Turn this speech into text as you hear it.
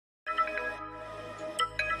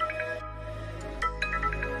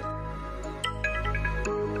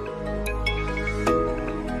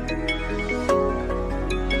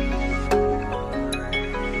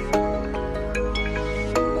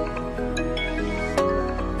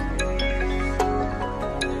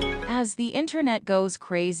As the internet goes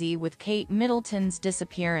crazy with Kate Middleton's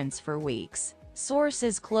disappearance for weeks,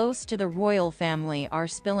 sources close to the royal family are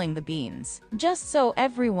spilling the beans, just so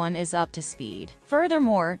everyone is up to speed.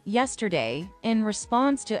 Furthermore, yesterday, in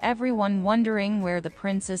response to everyone wondering where the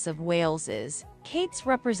Princess of Wales is, Kate's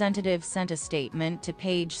representative sent a statement to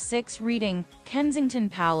Page 6 reading, "Kensington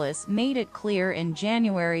Palace made it clear in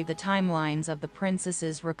January the timelines of the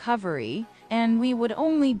princess's recovery, and we would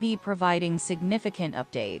only be providing significant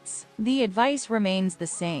updates. The advice remains the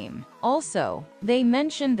same." Also, they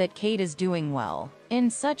mentioned that Kate is doing well. In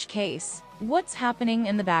such case, what's happening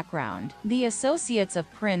in the background? The associates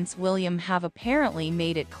of Prince William have apparently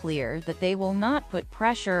made it clear that they will not put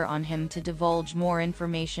pressure on him to divulge more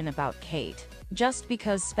information about Kate, just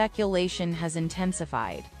because speculation has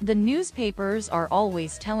intensified. The newspapers are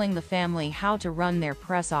always telling the family how to run their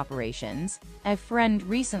press operations, a friend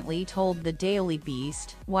recently told the Daily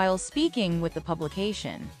Beast while speaking with the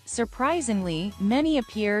publication. Surprisingly, many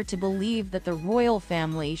appear to believe that the royal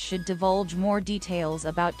family should divulge more details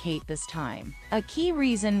about Kate this time. A key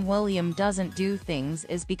reason William doesn't do things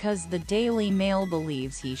is because the Daily Mail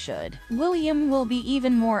believes he should. William will be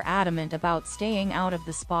even more adamant about staying out of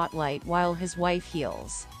the spotlight while his wife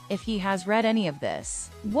heals. If he has read any of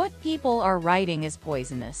this, what people are writing is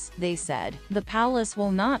poisonous, they said. The palace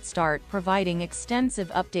will not start providing extensive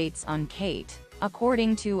updates on Kate,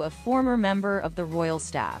 according to a former member of the royal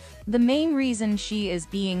staff. The main reason she is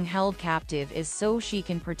being held captive is so she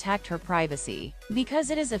can protect her privacy.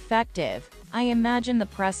 Because it is effective, I imagine the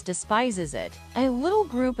press despises it. A little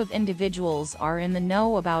group of individuals are in the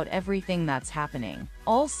know about everything that's happening.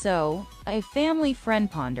 Also, a family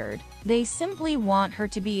friend pondered, they simply want her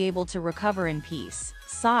to be able to recover in peace.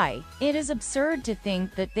 Sigh. It is absurd to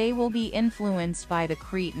think that they will be influenced by the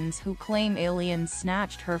cretins who claim aliens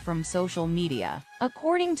snatched her from social media.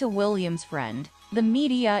 According to William's friend, the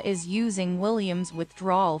media is using William's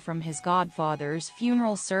withdrawal from his godfather's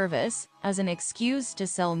funeral service as an excuse to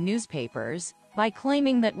sell newspapers, by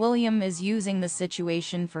claiming that William is using the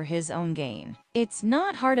situation for his own gain. It's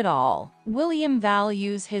not hard at all. William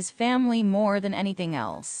values his family more than anything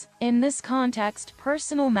else. In this context,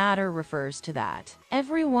 personal matter refers to that.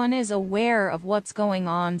 Everyone is aware of what's going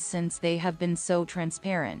on since they have been so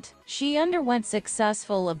transparent. She underwent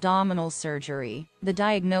successful abdominal surgery. The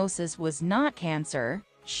diagnosis was not cancer.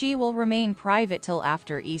 She will remain private till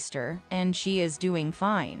after Easter, and she is doing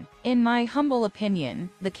fine. In my humble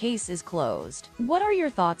opinion, the case is closed. What are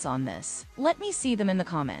your thoughts on this? Let me see them in the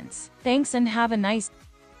comments. Thanks and have a nice